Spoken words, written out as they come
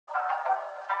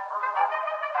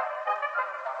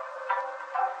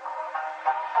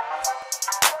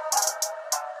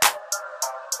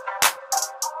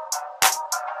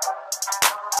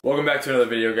Welcome back to another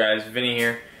video, guys. Vinny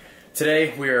here.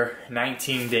 Today we are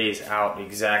 19 days out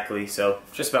exactly, so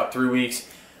just about 3 weeks.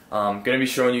 Gonna be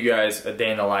showing you guys a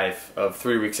day in the life of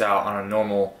 3 weeks out on a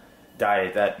normal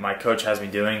diet that my coach has me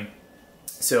doing.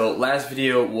 So last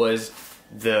video was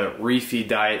the refeed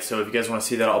diet, so if you guys want to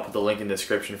see that, I'll put the link in the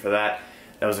description for that.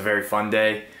 That was a very fun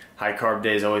day. High carb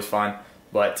day is always fun,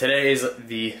 but today is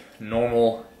the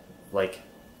normal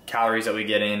calories that we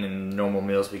get in and normal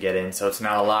meals we get in, so it's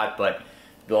not a lot, but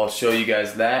I'll show you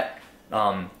guys that.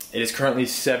 It is currently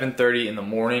 7:30 in the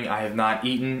morning. I have not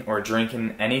eaten or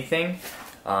drinking anything,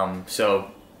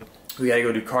 so we gotta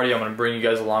go do cardio. I'm gonna bring you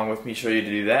guys along with me, show you to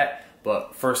do that.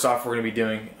 But first off, we're gonna be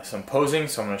doing some posing,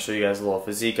 so I'm gonna show you guys a little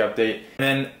physique update.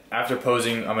 And then after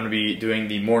posing, I'm gonna be doing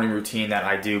the morning routine that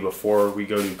I do before we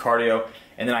go do cardio,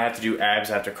 and then I have to do abs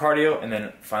after cardio, and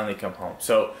then finally come home.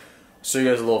 So I'll show you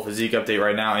guys a little physique update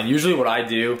right now. And usually what I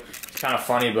do, it's kind of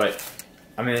funny, but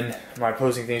I'm in my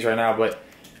posing things right now, but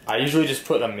I usually just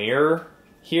put a mirror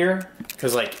here,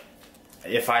 because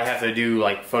if I have to do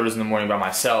photos in the morning by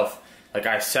myself,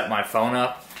 I set my phone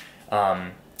up,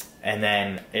 and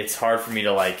then it's hard for me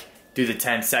to do the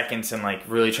 10 seconds and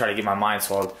really try to get my mind,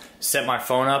 so I'll set my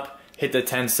phone up, hit the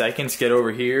 10 seconds, get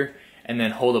over here, and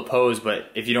then hold a pose. But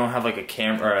if you don't have a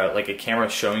camera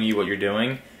showing you what you're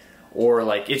doing, or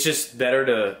it's just better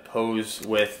to pose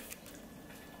with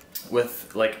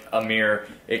a mirror.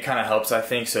 It kind of helps, I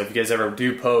think. So if you guys ever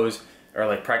do pose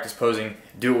or practice posing,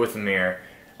 do it with a mirror.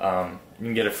 You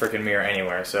can get a freaking mirror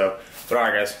anywhere. So, but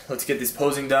alright guys, let's get this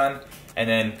posing done, and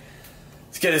then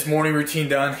let's get this morning routine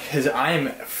done, because I am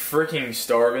freaking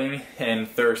starving and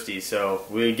thirsty. So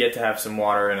we get to have some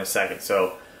water in a second.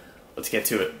 So let's get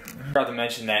to it. I forgot to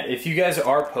mention that if you guys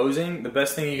are posing, the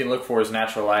best thing you can look for is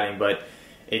natural lighting, but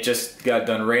it just got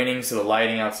done raining, so the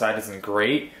lighting outside isn't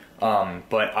great.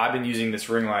 But I've been using this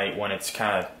ring light when it's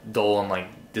kind of dull and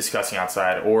disgusting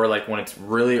outside, or when it's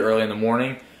really early in the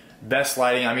morning. Best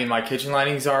lighting, I mean my kitchen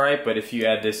lighting is alright, but if you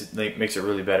add this, it makes it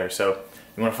really better. So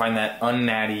you want to find that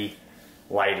unnatty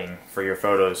lighting for your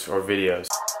photos or videos.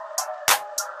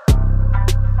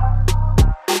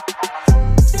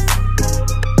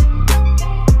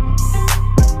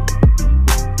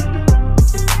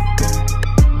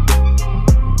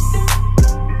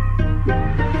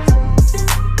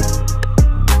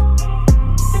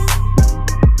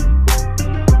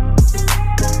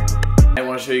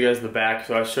 Show you guys the back.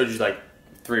 So I showed you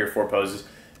 3 or 4 poses.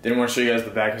 Didn't want to show you guys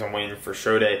the back because I'm waiting for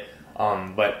show day.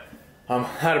 But I'm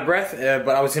out of breath.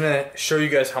 But I was gonna show you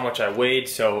guys how much I weighed.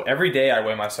 So every day I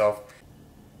weigh myself.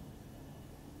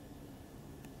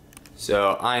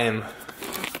 So I am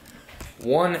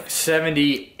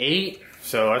 178.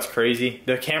 So that's crazy.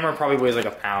 The camera probably weighs a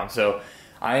pound. So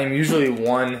I am usually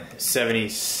 170,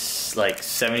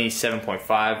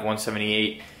 77.5,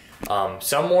 178.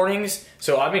 Some mornings,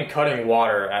 so I've been cutting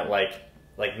water at like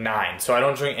 9, so I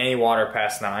don't drink any water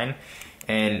past 9,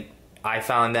 and I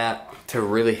found that to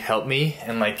really help me.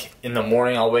 And in the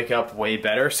morning I'll wake up way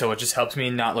better, so it just helps me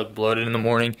not look bloated in the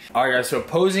morning. Alright guys, so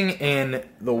posing and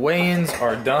the weigh-ins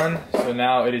are done, so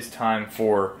now it is time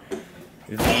for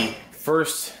the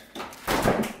first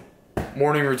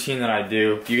morning routine that I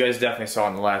do. You guys definitely saw it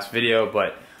in the last video,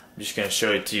 but I'm just gonna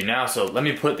show it to you now. So let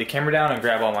me put the camera down and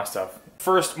grab all my stuff.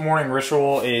 First morning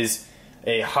ritual is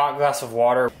a hot glass of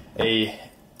water, a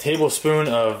tablespoon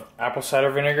of apple cider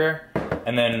vinegar,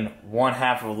 and then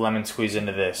 1/2 of a lemon squeeze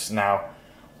into this. Now,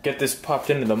 get this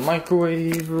popped into the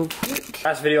microwave real quick.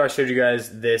 Last video I showed you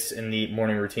guys this in the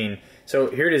morning routine. So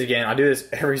here it is again. I do this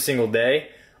every single day.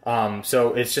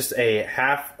 So it's just a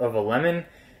 1/2 of a lemon,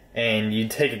 and you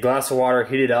take a glass of water,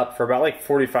 heat it up for about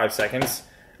 45 seconds.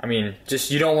 I mean,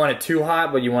 you don't want it too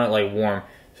hot, but you want it warm.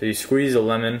 So you squeeze a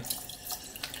lemon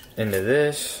into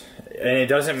this, and it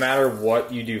doesn't matter what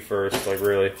you do first,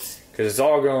 really, because it's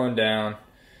all going down.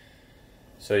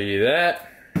 So you do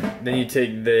that, then you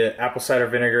take the apple cider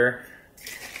vinegar,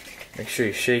 make sure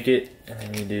you shake it, and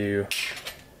then you do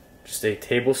just a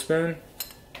tablespoon.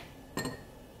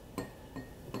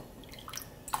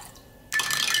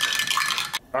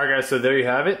 Alright guys, so there you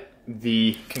have it,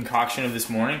 the concoction of this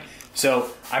morning.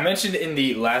 So I mentioned in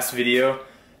the last video,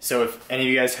 so if any of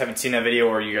you guys haven't seen that video,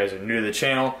 or you guys are new to the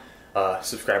channel,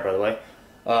 subscribe by the way.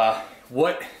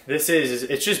 What this is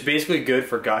it's just basically good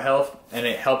for gut health, and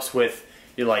it helps with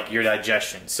your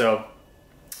digestion. So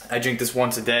I drink this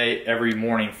once a day, every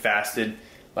morning fasted,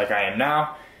 like I am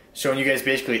now, showing you guys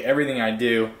basically everything I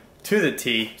do to the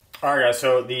T. Alright guys,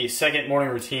 so the second morning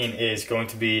routine is going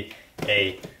to be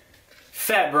a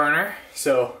fat burner.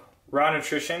 So Raw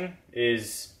Nutrition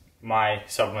is my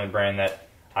supplement brand that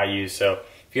I use. So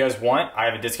if you guys want, I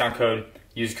have a discount code.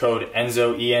 Use code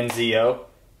ENZO, E-N-Z-O,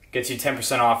 gets you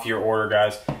 10% off your order,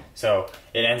 guys. So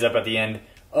it ends up at the end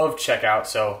of checkout.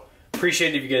 So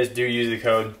appreciate it if you guys do use the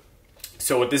code.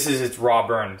 So what this is, it's raw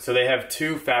burn. So they have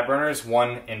 2 fat burners,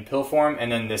 one in pill form,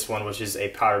 and then this one, which is a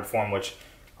powdered form, which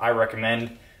I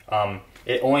recommend.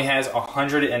 It only has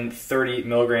 130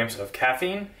 milligrams of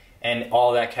caffeine, and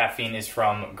all that caffeine is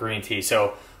from green tea.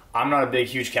 So I'm not a big,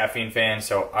 huge caffeine fan,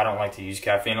 so I don't like to use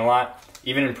caffeine a lot.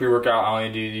 Even in pre-workout, I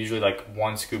only do usually like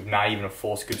 1 scoop, not even a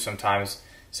full scoop sometimes.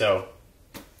 So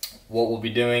what we'll be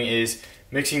doing is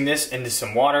mixing this into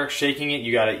some water, shaking it.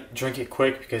 You gotta drink it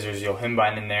quick because there's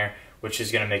yohimbine in there, which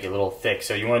is gonna make it a little thick.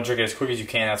 So you wanna drink it as quick as you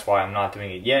can. That's why I'm not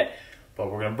doing it yet.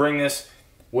 But we're gonna bring this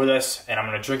with us, and I'm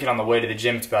gonna drink it on the way to the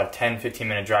gym. It's about a 10-15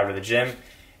 minute drive to the gym.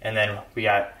 And then we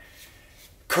got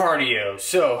cardio.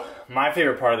 So my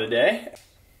favorite part of the day.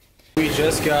 We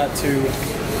just got to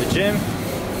the gym,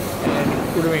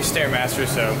 and we're doing Stairmaster,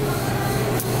 so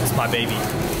it's my baby.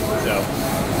 So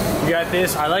we got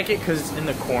this. I like it because it's in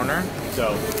the corner,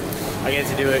 so I get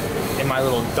to do it in my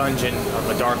little dungeon of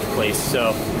a dark place.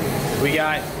 So we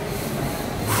got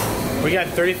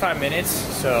 35 minutes,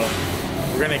 so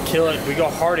we're gonna kill it. We go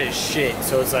hard as shit,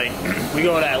 so it's like we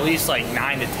go at least like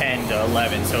 9 to 10 to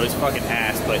 11, so it's fucking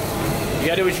ass. But you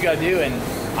gotta do what you gotta do. And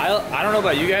I don't know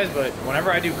about you guys, but whenever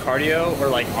I do cardio or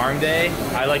like arm day,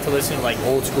 I like to listen to like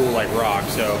old school like rock.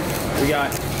 So we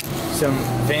got some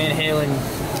Van Halen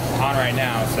on right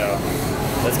now, so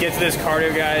let's get to this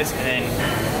cardio, guys, and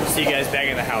then we'll see you guys back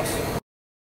at the house.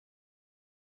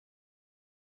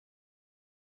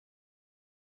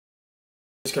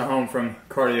 Just got home from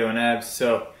cardio and abs,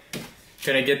 so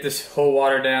gonna get this whole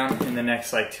water down in the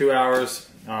next like 2 hours.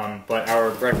 But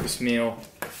our breakfast meal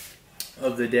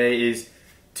of the day is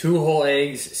 2 whole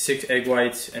eggs, 6 egg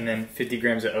whites, and then 50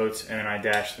 grams of oats, and then I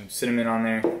dash some cinnamon on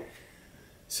there.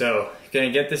 So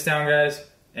gonna get this down, guys,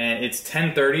 and it's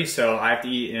 10:30, so I have to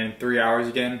eat in 3 hours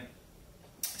again.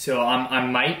 So I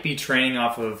might be training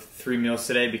off of 3 meals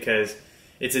today because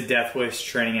it's a death wish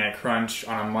training at Crunch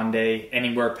on a Monday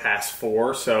anywhere past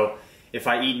 4. So if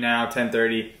I eat now,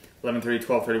 10:30, 11:30,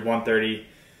 12:30, 1:30,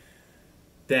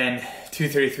 then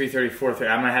 2:30, 3:30, 4:30,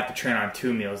 I might have to train on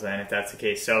 2 meals then if that's the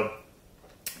case. So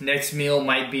next meal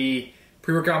might be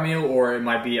pre-workout meal, or it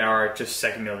might be our just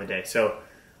second meal of the day. So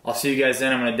I'll see you guys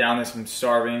then. I'm gonna down this, I'm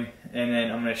starving, and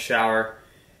then I'm gonna shower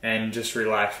and just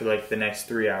relax for like the next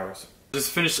 3 hours.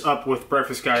 Just finished up with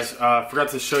breakfast, guys. Forgot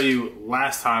to show you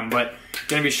last time, but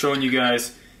gonna be showing you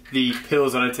guys the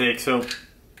pills that I take. So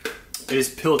it is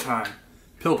pill time,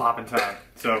 pill popping time.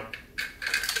 So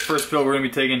first pill we're gonna be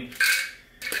taking,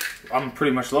 I'm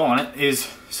pretty much low on it, is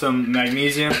some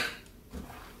magnesium.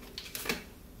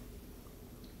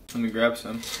 Let me grab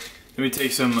some. Let me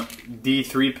take some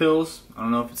D3 pills. I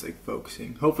don't know if it's like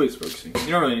focusing. Hopefully it's focusing.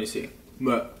 You don't really need to see.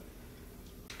 But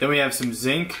then we have some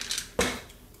zinc,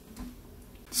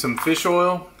 some fish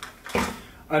oil.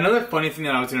 Another funny thing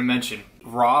that I was gonna mention,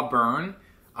 raw burn.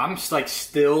 I'm just like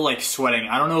still like sweating.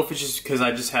 I don't know if it's just because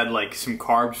I just had like some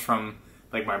carbs from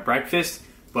like my breakfast,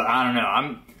 but I don't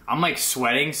know. I'm like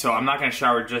sweating, so I'm not gonna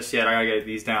shower just yet. I gotta get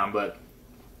these down, but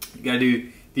you gotta do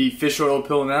the fish oil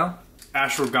pill now.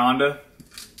 Ashwagandha.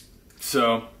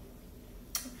 So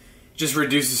just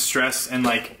reduces stress, and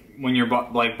like when your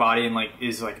body and like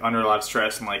is like under a lot of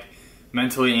stress, and like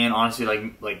mentally and honestly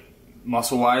like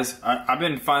muscle wise, I've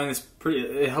been finding this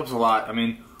it helps a lot. I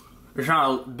mean, it's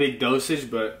not a big dosage,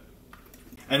 but.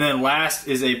 And then last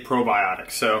is a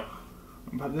probiotic. So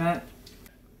about that.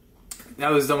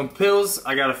 Now it's done with pills.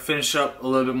 I gotta finish up a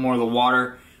little bit more of the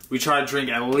water. We try to drink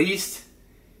at least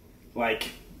like,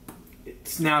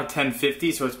 it's now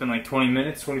 10:50, so it's been like 20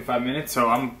 minutes, 25 minutes, so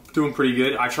I'm doing pretty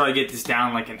good. I try to get this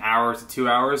down like an hour to 2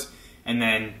 hours, and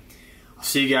then I'll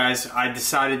see you guys. I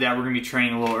decided that we're gonna be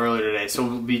training a little earlier today, so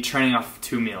we'll be training off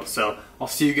 2 meals. So I'll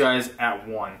see you guys at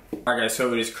 1. All right, guys,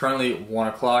 so it is currently 1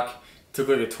 o'clock. Took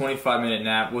like a 25-minute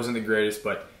nap. Wasn't the greatest,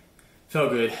 but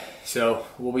felt good. So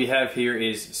what we have here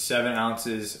is 7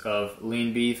 ounces of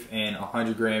lean beef and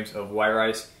 100 grams of white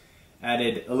rice.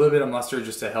 Added a little bit of mustard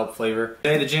just to help flavor.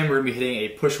 Today at the gym, we're gonna be hitting a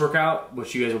push workout,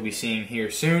 which you guys will be seeing here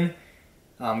soon.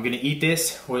 I'm gonna eat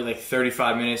this, wait like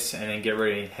 35 minutes, and then get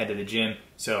ready and head to the gym.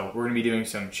 So we're gonna be doing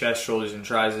some chest, shoulders, and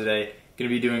tris today. Gonna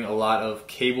be doing a lot of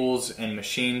cables and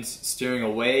machines, steering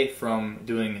away from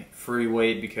doing free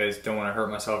weight because don't wanna hurt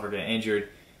myself or get injured.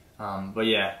 But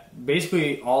yeah,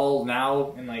 basically all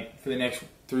now and like for the next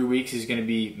 3 weeks is gonna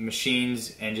be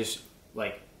machines and just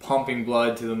like pumping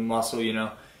blood to the muscle, you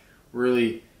know.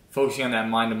 Really focusing on that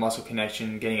mind to muscle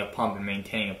connection, getting a pump and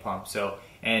maintaining a pump. So,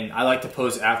 and I like to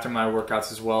pose after my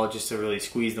workouts as well, just to really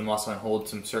squeeze the muscle and hold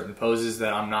some certain poses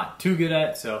that I'm not too good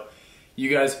at. So you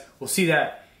guys will see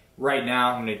that right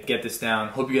now. I'm going to get this down.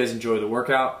 Hope you guys enjoy the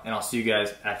workout, and I'll see you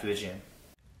guys after the gym.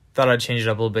 Thought I'd change it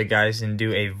up a little bit, guys, and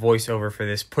do a voiceover for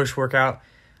this push workout.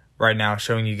 Right now,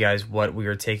 showing you guys what we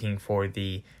are taking for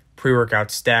the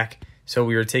pre-workout stack. So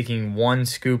we are taking 1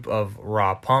 scoop of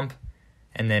raw pump,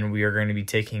 and then we are going to be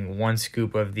taking 1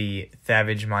 scoop of the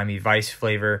Savage Miami Vice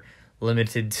flavor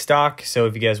limited stock. So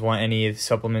if you guys want any of the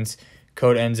supplements,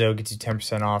 code ENZO gets you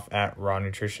 10% off at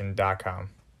rawnutrition.com.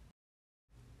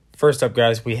 First up,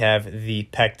 guys, we have the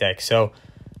pec deck. So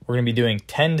we're going to be doing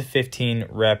 10 to 15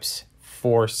 reps,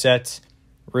 4 sets,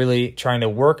 really trying to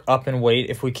work up in weight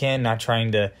if we can, not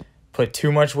trying to put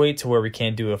too much weight to where we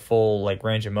can't do a full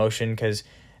range of motion, because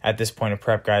at this point of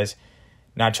prep, guys,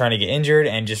 not trying to get injured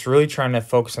and just really trying to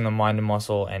focus on the mind and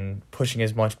muscle and pushing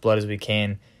as much blood as we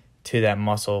can to that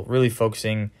muscle, really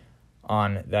focusing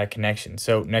on that connection.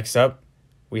 So next up,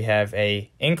 we have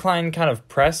a incline kind of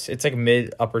press. It's like a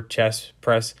mid-upper chest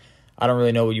press. I don't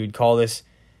really know what you would call this.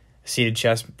 Seated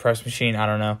chest press machine, I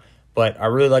don't know. But I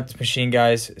really like this machine,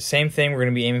 guys. Same thing, we're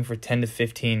going to be aiming for 10 to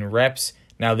 15 reps.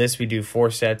 Now this, we do 4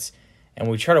 sets, and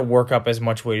we try to work up as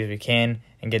much weight as we can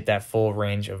and get that full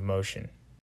range of motion.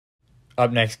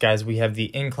 Up next, guys, we have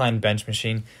the incline bench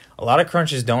machine. A lot of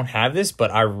crunches don't have this, but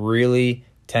I really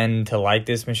tend to like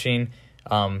this machine.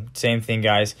 Same thing,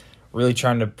 guys. Really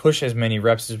trying to push as many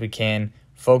reps as we can,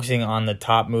 focusing on the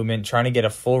top movement, trying to get a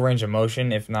full range of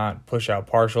motion, if not push out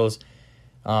partials.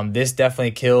 This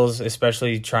definitely kills,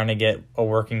 especially trying to get a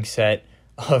working set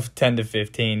of 10 to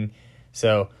 15.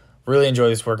 So really enjoy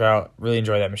this workout, really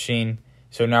enjoy that machine.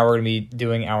 So now we're going to be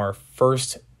doing our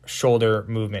first shoulder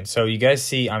movement. So you guys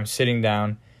see I'm sitting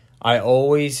down. I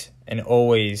always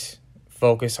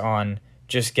focus on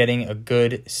just getting a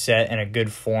good set and a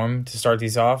good form to start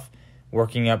these off,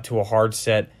 working up to a hard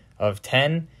set of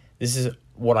 10. This is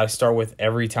what I start with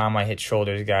every time I hit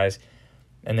shoulders, guys.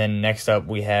 And then next up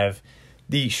we have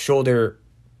the shoulder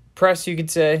press, you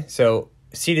could say. So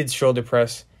seated shoulder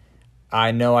press.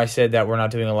 I know I said that we're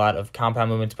not doing a lot of compound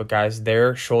movements, but guys,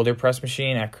 their shoulder press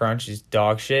machine at Crunch is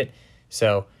dog shit.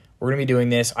 So we're going to be doing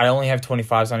this. I only have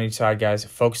 25s on each side, guys,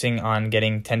 focusing on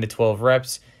getting 10 to 12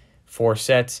 reps, 4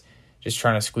 sets, just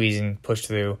trying to squeeze and push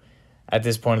through. At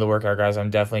this point of the workout, guys, I'm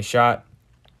definitely shot.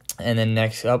 And then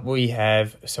next up, we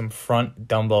have some front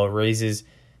dumbbell raises.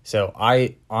 So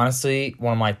I honestly,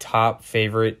 one of my top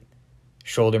favorite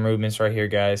shoulder movements right here,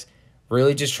 guys.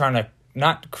 Really just trying to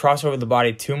not cross over the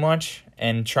body too much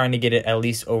and trying to get it at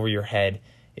least over your head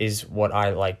is what I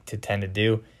like to tend to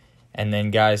do. And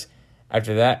then, guys,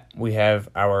 after that, we have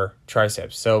our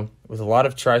triceps. So with a lot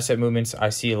of tricep movements, I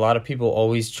see a lot of people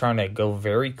always trying to go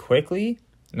very quickly.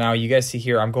 Now, you guys see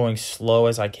here, I'm going slow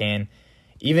as I can.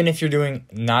 Even if you're doing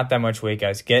not that much weight,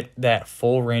 guys, get that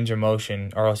full range of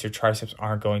motion or else your triceps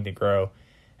aren't going to grow.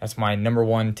 That's my number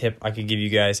 1 tip I could give you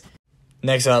guys.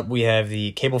 Next up, we have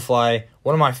the cable fly.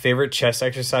 One of my favorite chest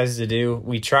exercises to do.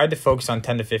 We tried to focus on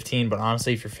 10 to 15, but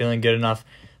honestly, if you're feeling good enough,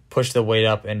 push the weight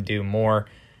up and do more.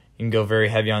 You can go very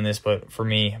heavy on this, but for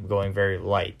me, I'm going very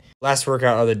light. Last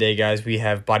workout of the day, guys, we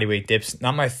have bodyweight dips.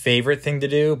 Not my favorite thing to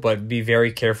do, but be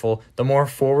very careful. The more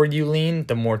forward you lean,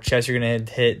 the more chest you're going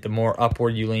to hit. The more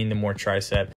upward you lean, the more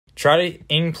tricep. Try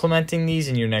implementing these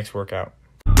in your next workout.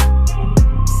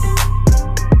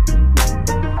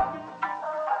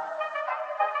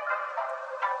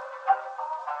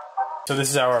 So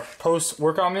this is our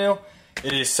post-workout meal.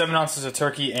 It is 7 ounces of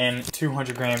turkey and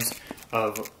 200 grams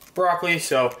of broccoli.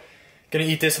 So gonna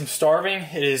eat this. I'm starving.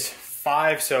 It is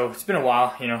 5, so it's been a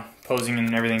while, you know, posing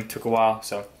and everything took a while.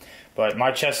 So, but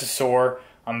my chest is sore.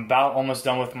 I'm about almost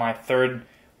done with my third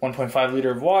 1.5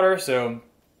 liter of water. So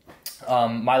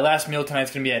my last meal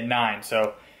tonight's gonna be at 9.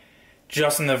 So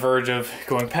just on the verge of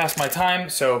going past my time.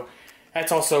 So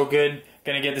that's also good.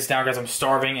 Gonna get this down, guys. I'm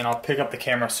starving, and I'll pick up the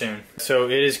camera soon. So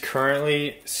it is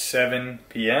currently 7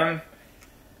 p.m.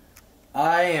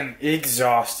 I am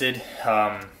exhausted.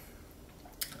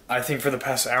 I think for the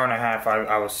past hour and a half,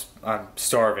 I'm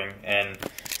starving, and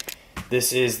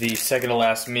this is the second to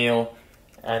last meal.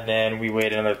 And then we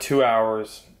wait another 2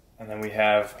 hours, and then we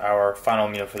have our final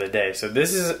meal for the day. So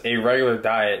this is a regular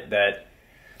diet that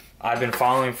I've been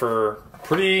following for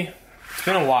it's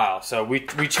been a while. So we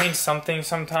change something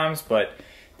sometimes, but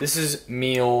this is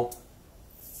meal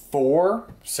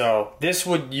 4. So this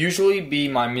would usually be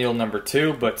my meal number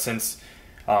 2, but since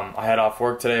I had off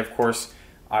work today, of course,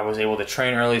 I was able to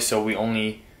train early, so we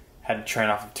only had to train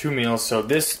off of 2 meals. So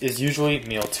this is usually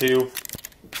meal 2.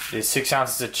 It is 6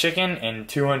 ounces of chicken and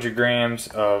 200 grams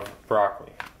of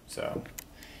broccoli. So,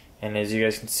 and as you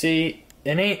guys can see,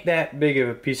 it ain't that big of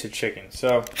a piece of chicken.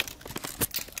 So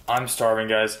I'm starving,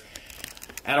 guys.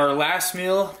 At our last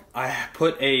meal, I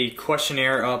put a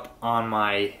questionnaire up on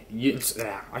my...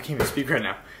 I can't even speak right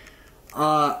now.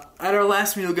 At our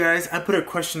last meal, guys, I put a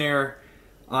questionnaire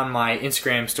on my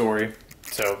Instagram story.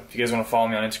 So if you guys want to follow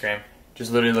me on Instagram,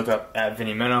 just literally look up at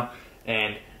Vinny Menno.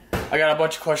 And I got a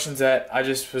bunch of questions that I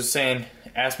just was saying,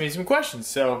 ask me some questions.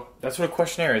 So that's what a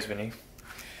questionnaire is, Vinny.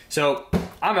 So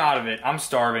I'm out of it. I'm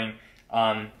starving.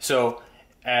 So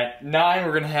at 9,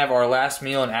 we're going to have our last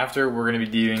meal, and after, we're going to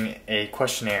be doing a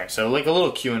questionnaire. So like a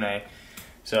little Q&A.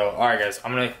 So, alright guys,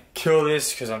 I'm going to kill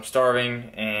this because I'm starving,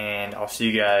 and I'll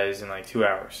see you guys in like 2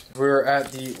 hours. We're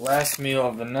at the last meal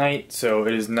of the night, so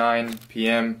it is 9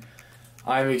 p.m.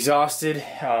 I'm exhausted.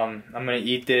 I'm going to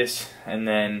eat this, and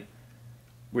then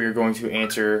we're going to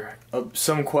answer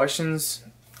some questions.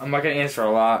 I'm not going to answer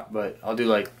a lot, but I'll do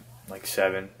like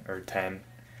 7 or 10.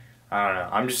 I don't know.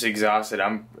 I'm just exhausted.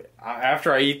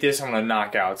 After I eat this, I'm going to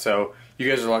knock out. So you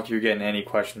guys are lucky you're getting any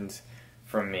questions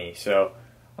from me. So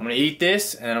I'm going to eat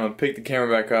this, and then I'm going to pick the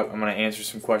camera back up. I'm going to answer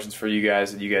some questions for you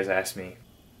guys that you guys asked me.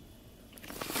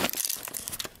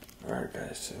 Alright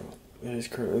guys, so it is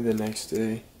currently the next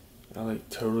day. I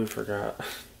totally forgot.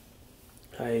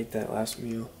 I ate that last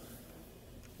meal,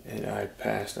 and I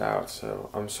passed out, so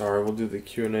I'm sorry. We'll do the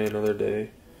Q&A another day,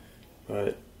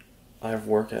 but I have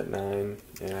work at 9,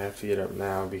 and I have to get up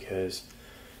now because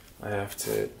I have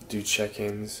to do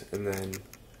check-ins, and then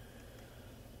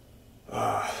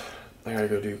I gotta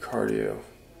go do cardio.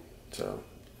 So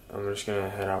I'm just gonna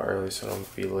head out early so I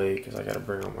don't be late because I gotta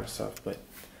bring all my stuff. But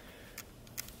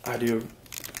I do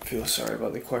feel sorry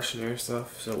about the questionnaire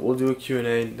stuff, so we'll do a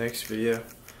Q&A next video.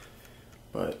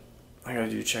 But I gotta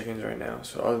do check-ins right now.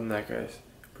 So other than that, guys,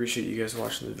 appreciate you guys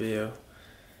watching the video.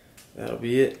 That'll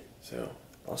be it. So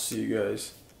I'll see you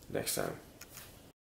guys next time.